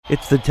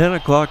It's the 10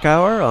 o'clock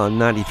hour on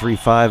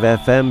 93.5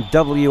 FM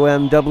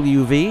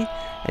WMWV,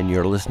 and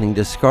you're listening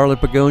to Scarlet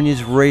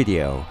Begonias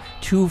Radio.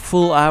 2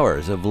 full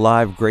hours of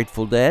live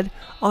Grateful Dead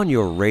on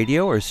your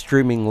radio or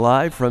streaming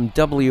live from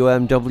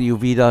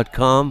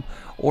WMWV.com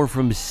or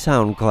from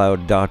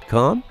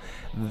SoundCloud.com.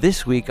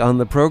 This week on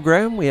the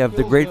program, we have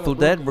the Grateful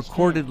Dead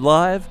recorded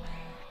live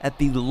at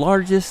the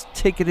largest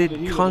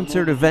ticketed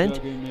concert event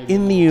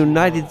in the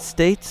United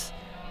States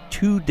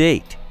to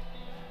date.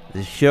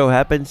 This show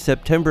happened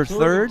September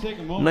 3rd,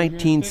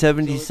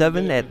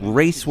 1977 at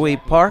Raceway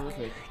Park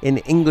in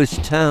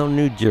Englishtown,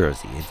 New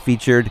Jersey. It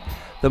featured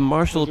the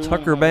Marshall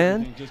Tucker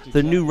Band,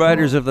 the New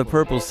Riders of the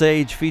Purple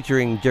Sage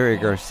featuring Jerry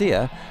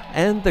Garcia,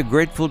 and the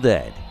Grateful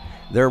Dead.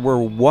 There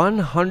were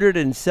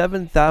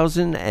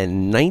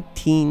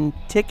 107,019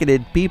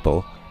 ticketed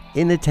people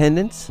in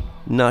attendance,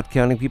 not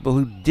counting people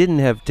who didn't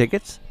have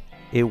tickets.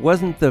 It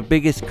wasn't the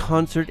biggest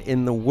concert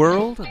in the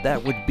world.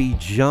 That would be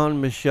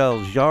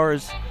Jean-Michel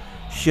Jarre's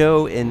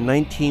show in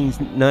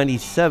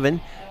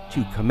 1997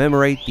 to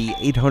commemorate the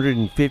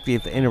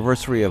 850th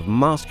anniversary of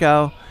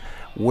Moscow,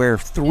 where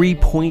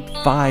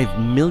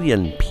 3.5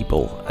 million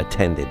people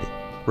attended.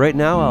 Right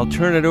now, I'll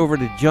turn it over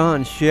to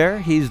John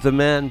Scher. He's the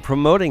man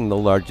promoting the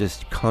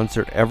largest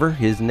concert ever.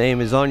 His name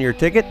is on your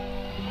ticket.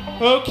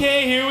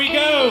 Okay, here we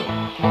go.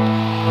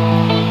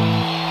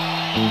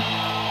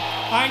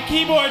 On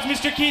keyboards,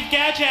 Mr. Keith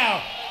Gachow.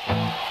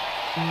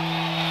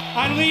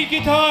 On lead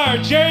guitar,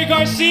 Jerry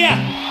Garcia.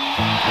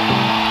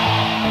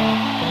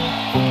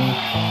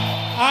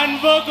 On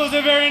vocals,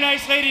 a very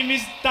nice lady,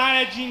 Miss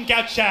Donna Jean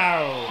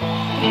Gachow.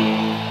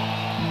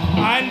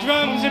 On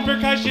drums and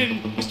percussion,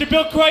 Mr.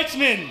 Bill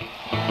Kreutzmann.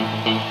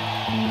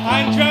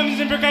 On drums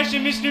and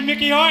percussion, Mr.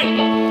 Mickey Hart.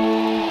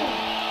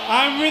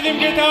 On rhythm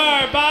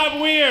guitar, Bob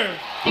Weir.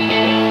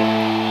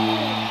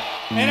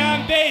 And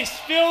on bass,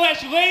 Phil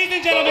Lesh. Ladies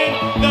and gentlemen,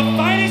 the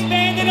finest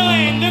band in the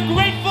land, the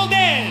Grateful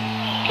Dead.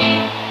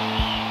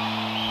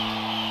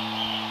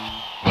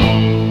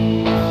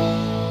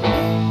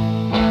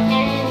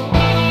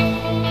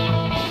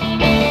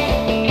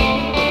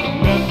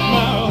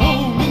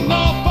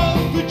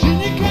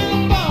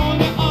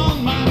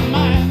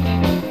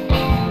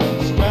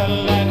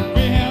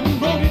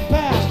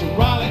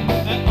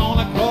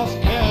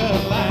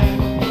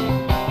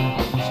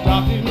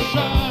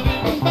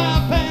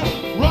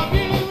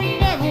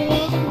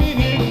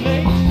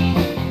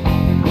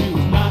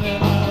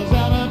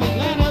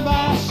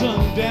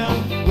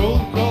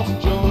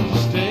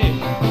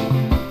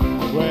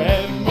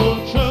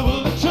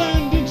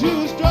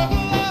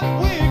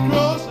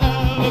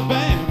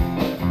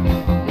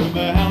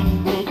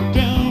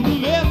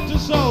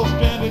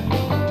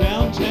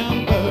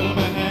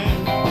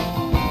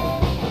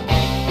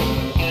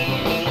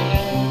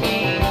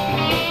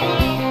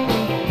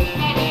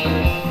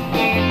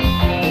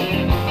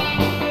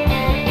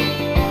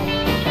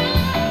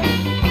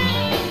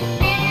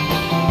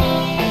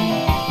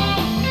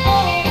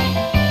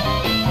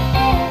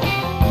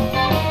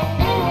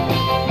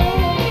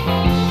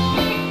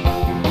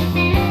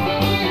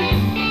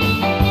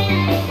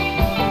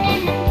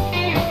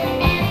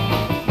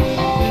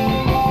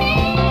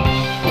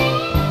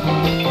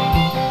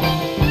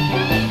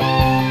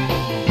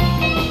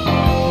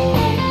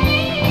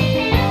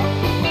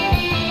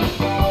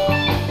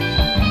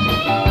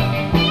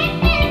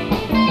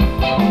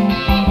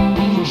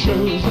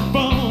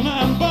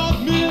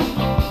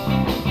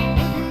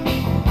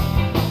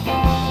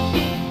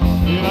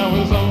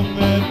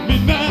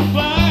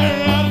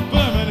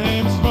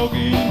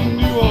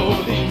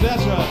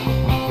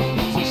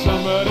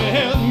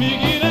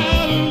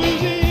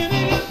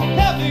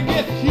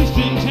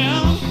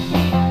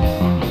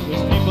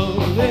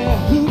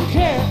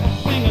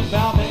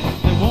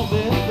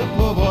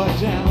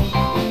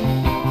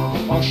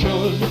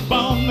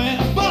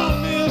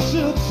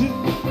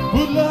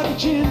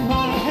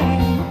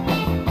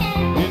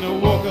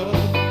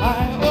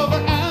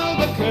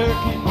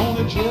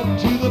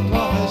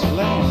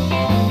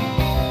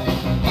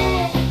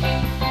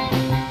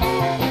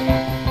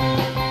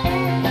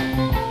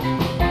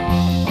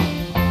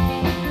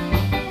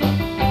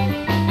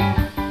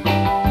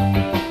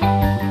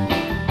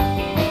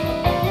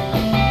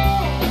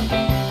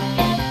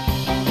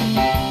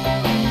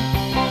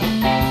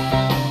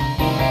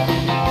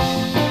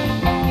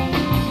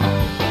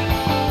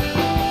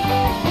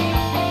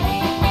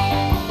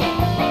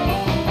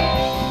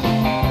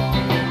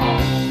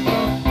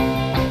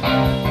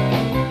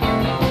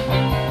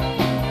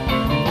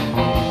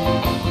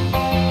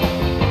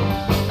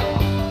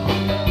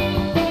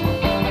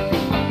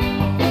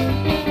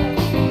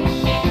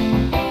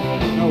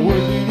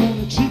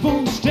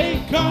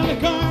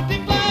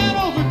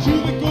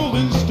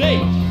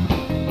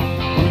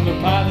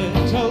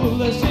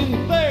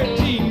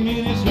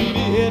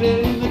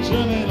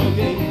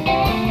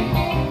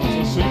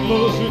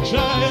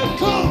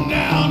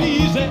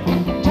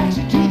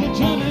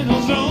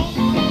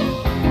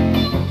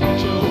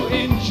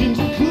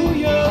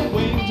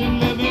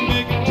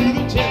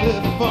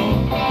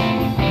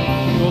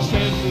 Los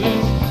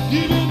Angeles,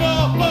 giving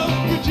up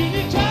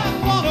Virginia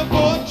time, wanna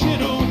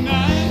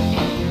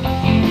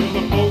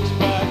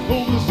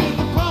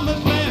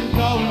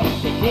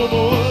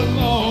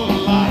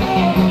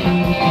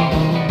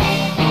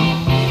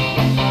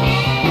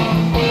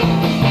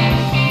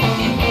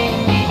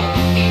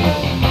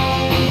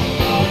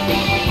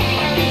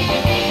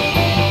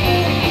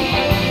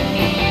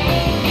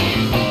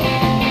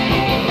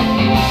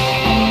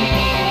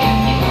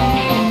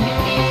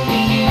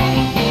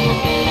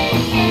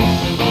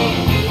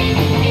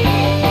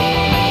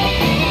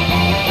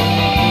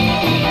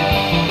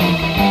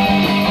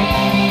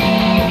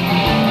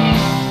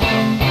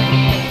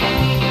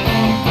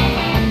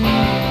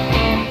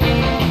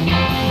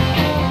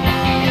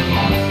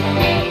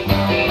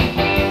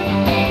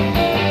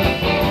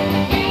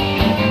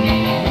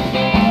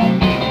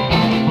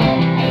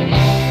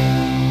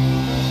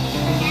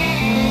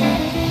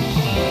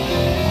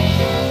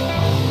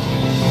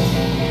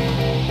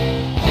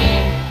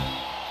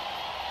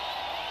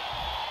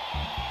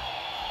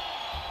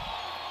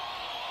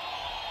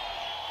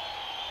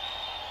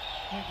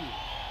Thank you.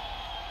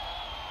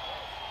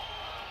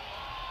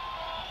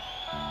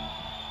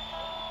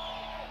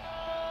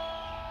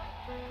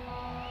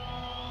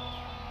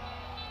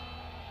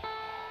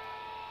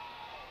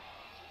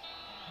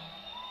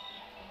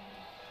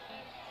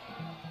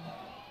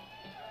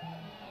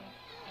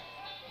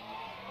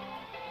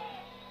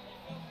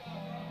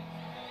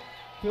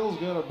 Phil's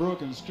got a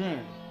broken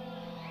string.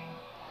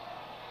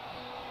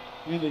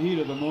 In the heat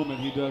of the moment,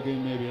 he dug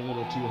in maybe a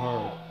little too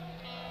hard.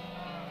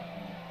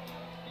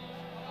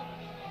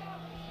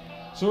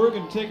 So we're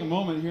going to take a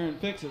moment here and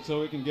fix it so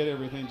we can get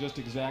everything just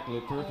exactly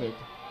perfect.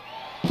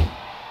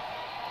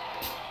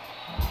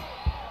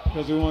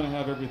 Because we want to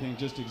have everything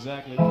just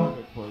exactly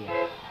perfect for you.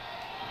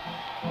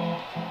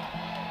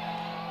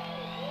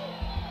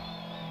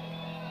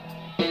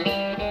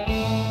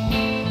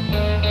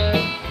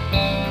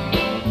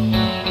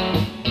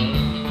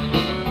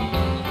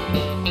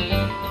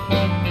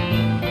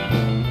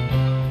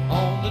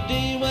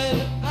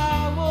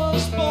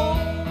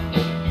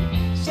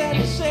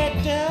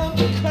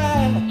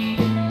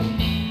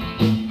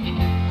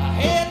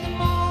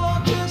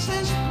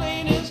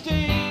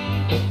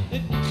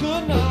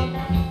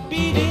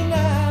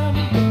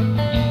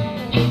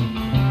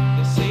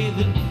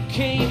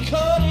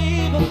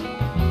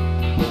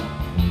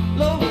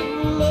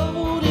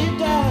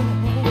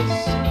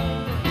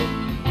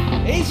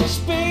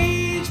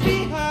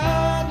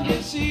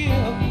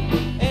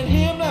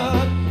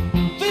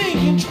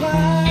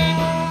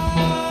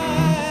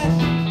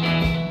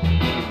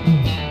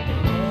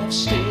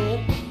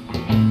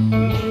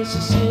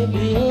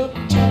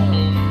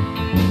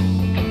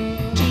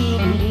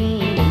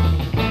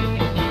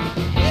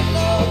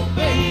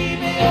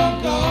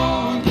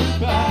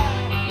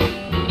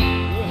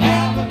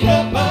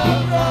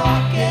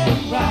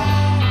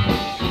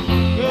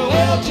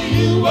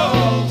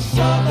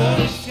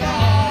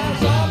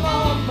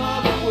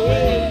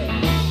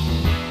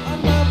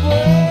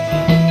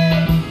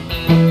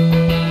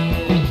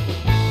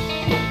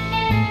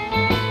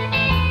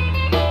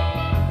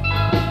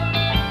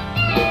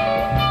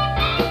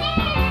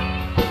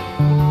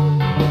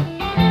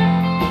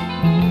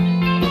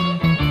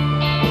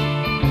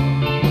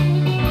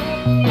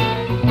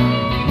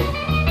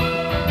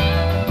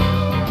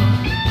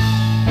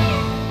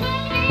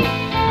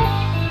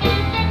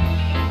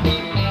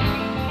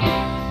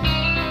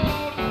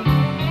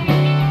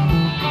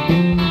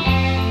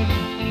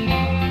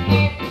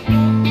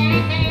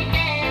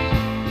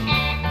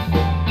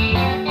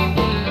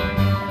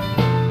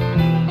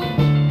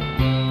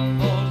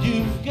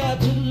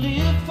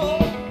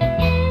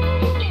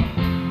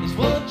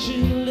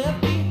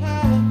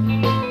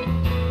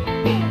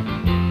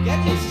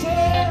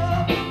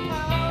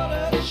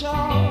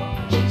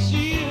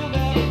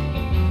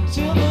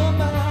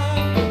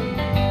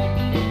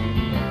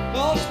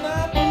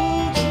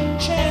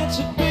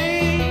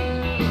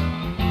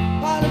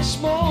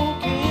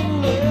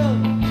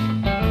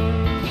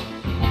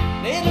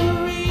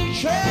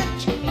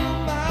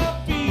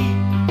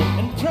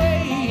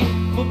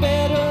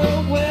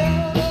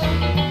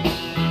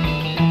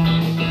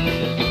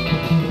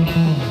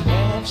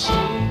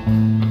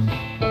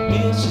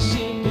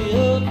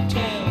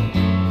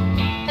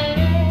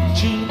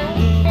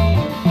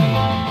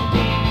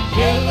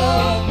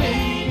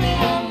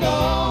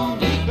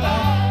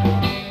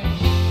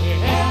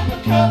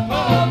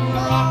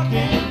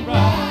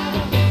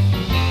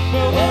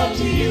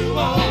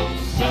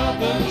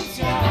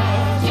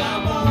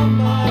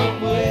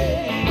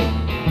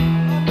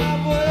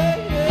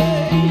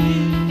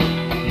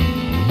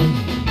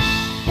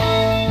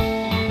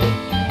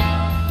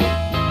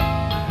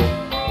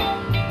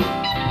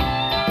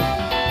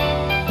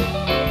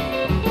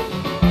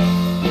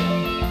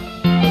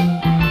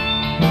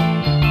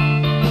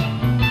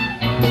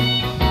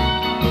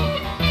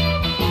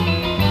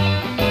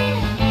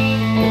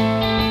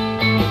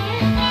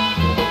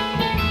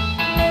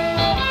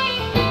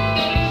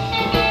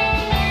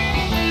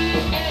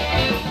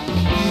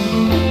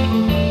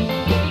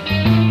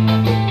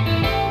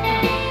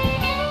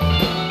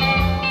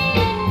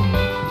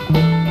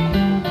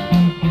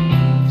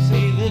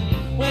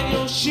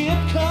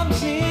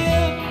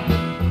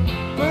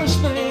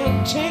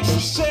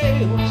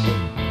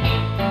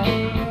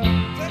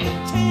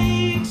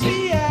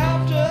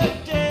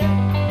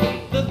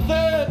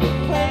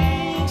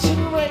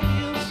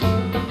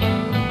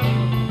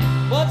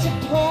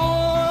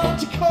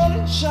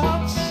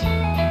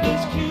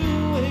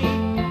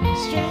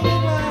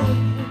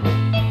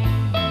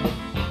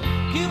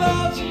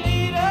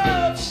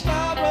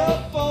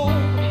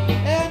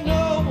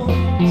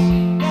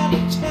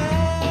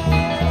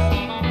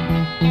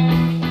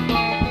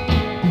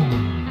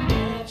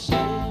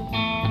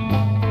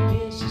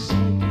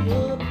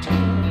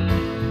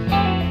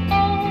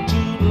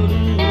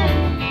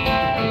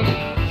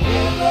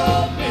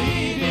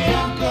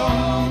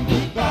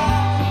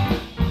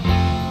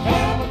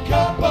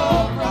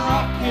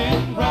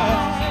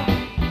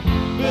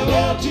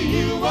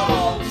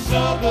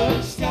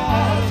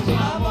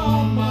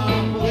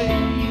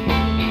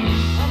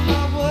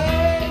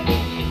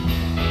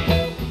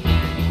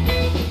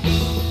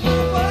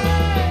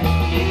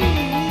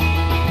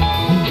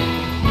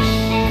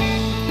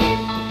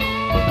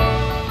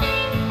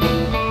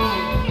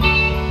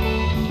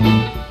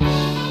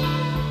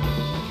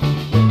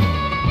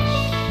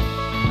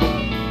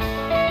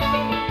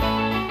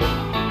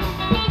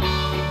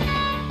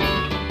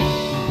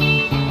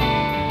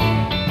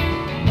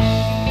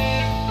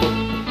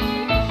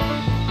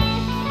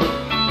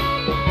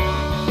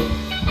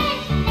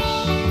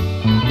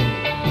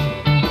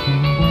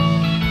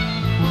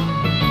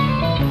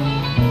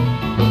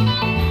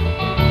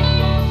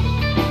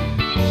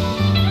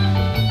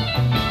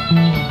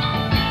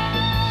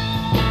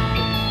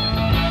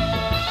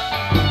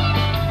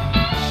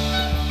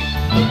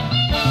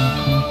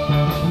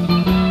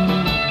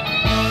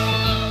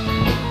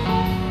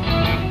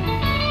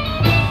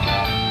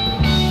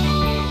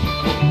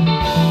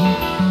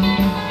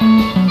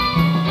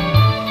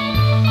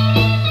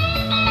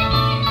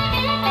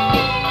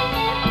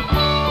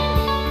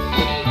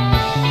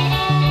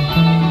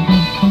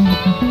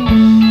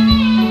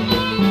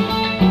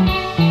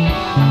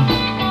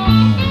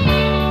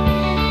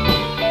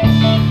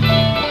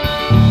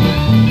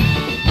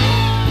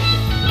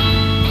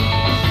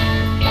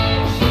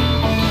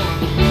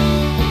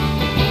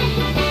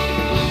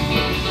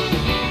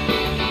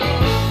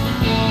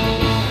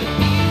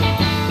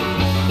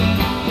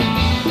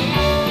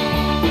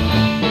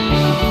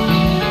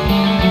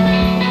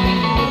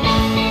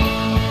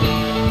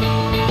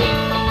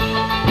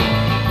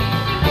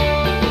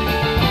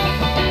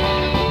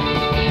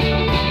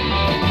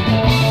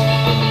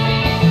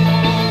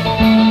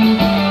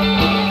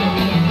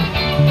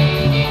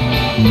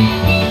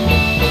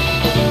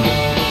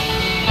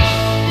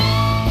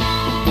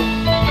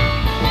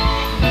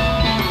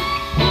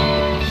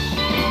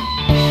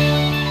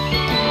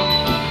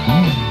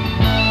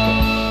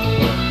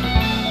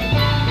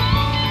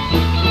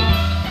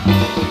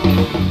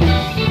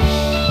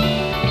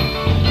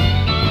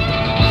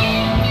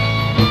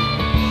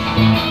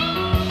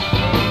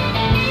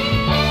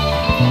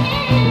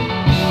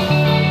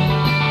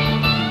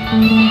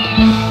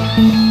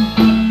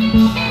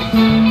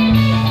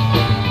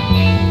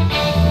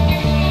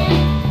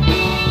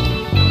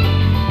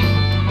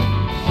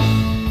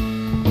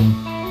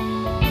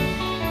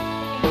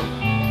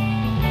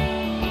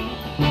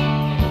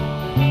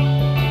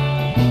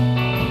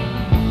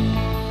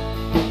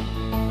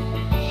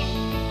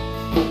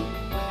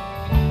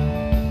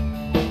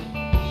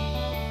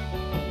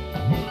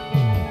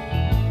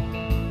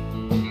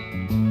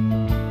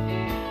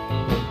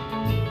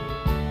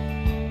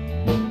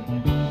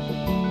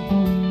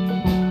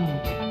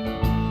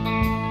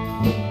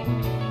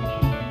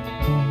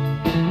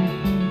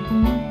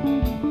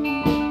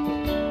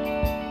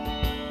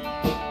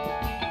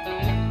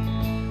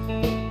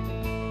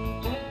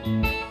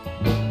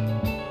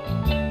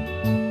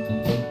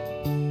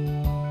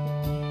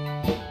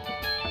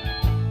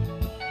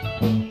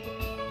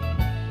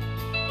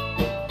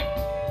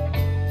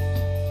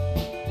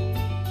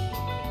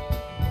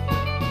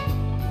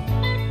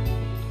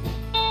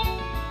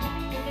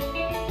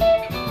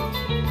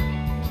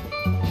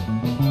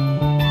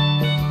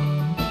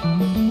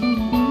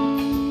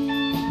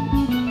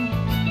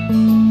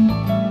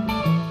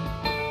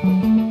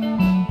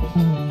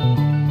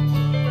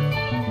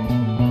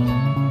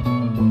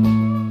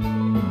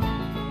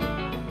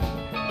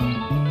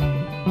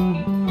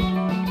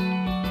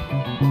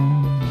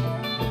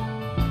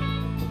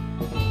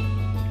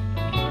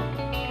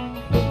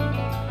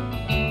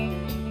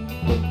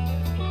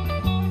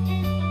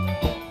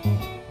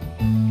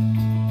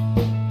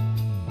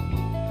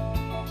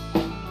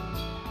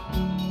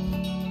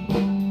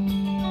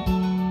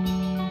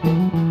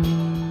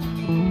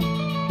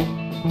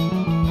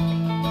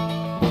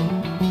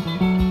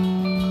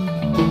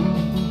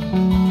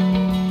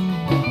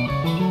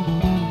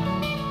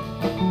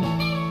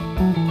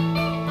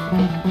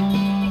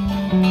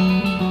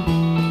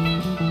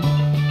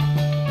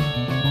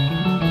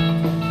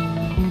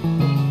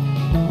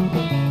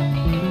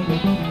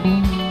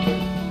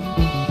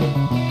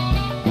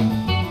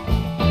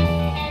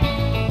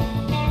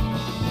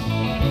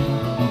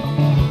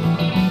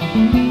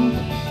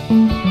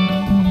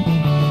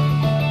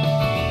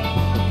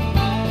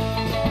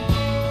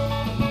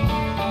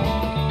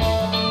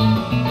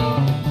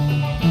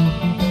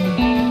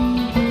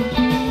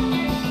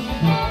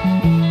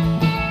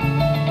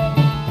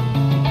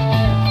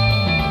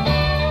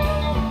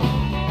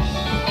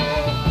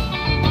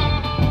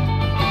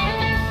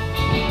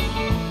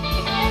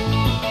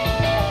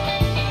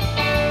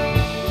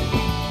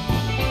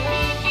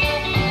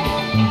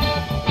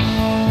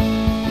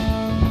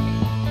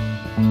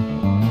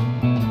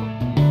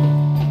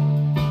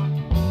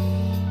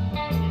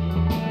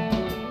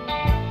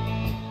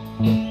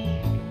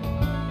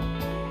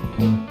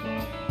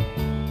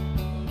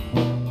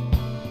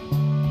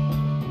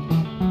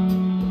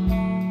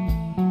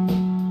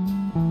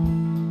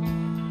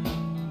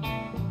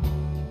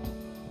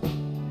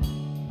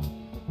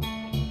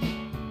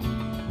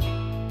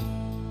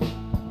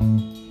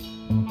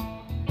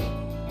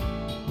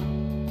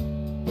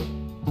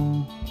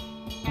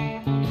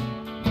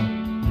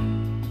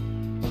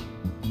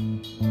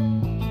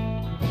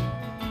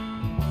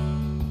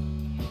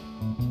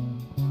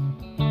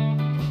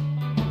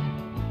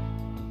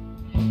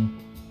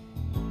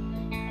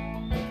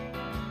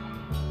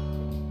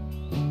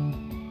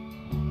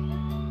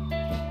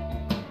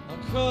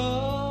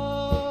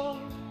 across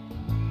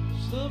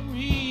the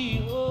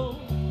Rio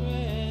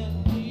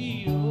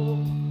Grande,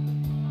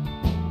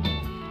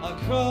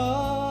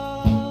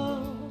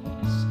 across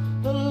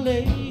the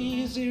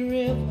lazy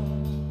river,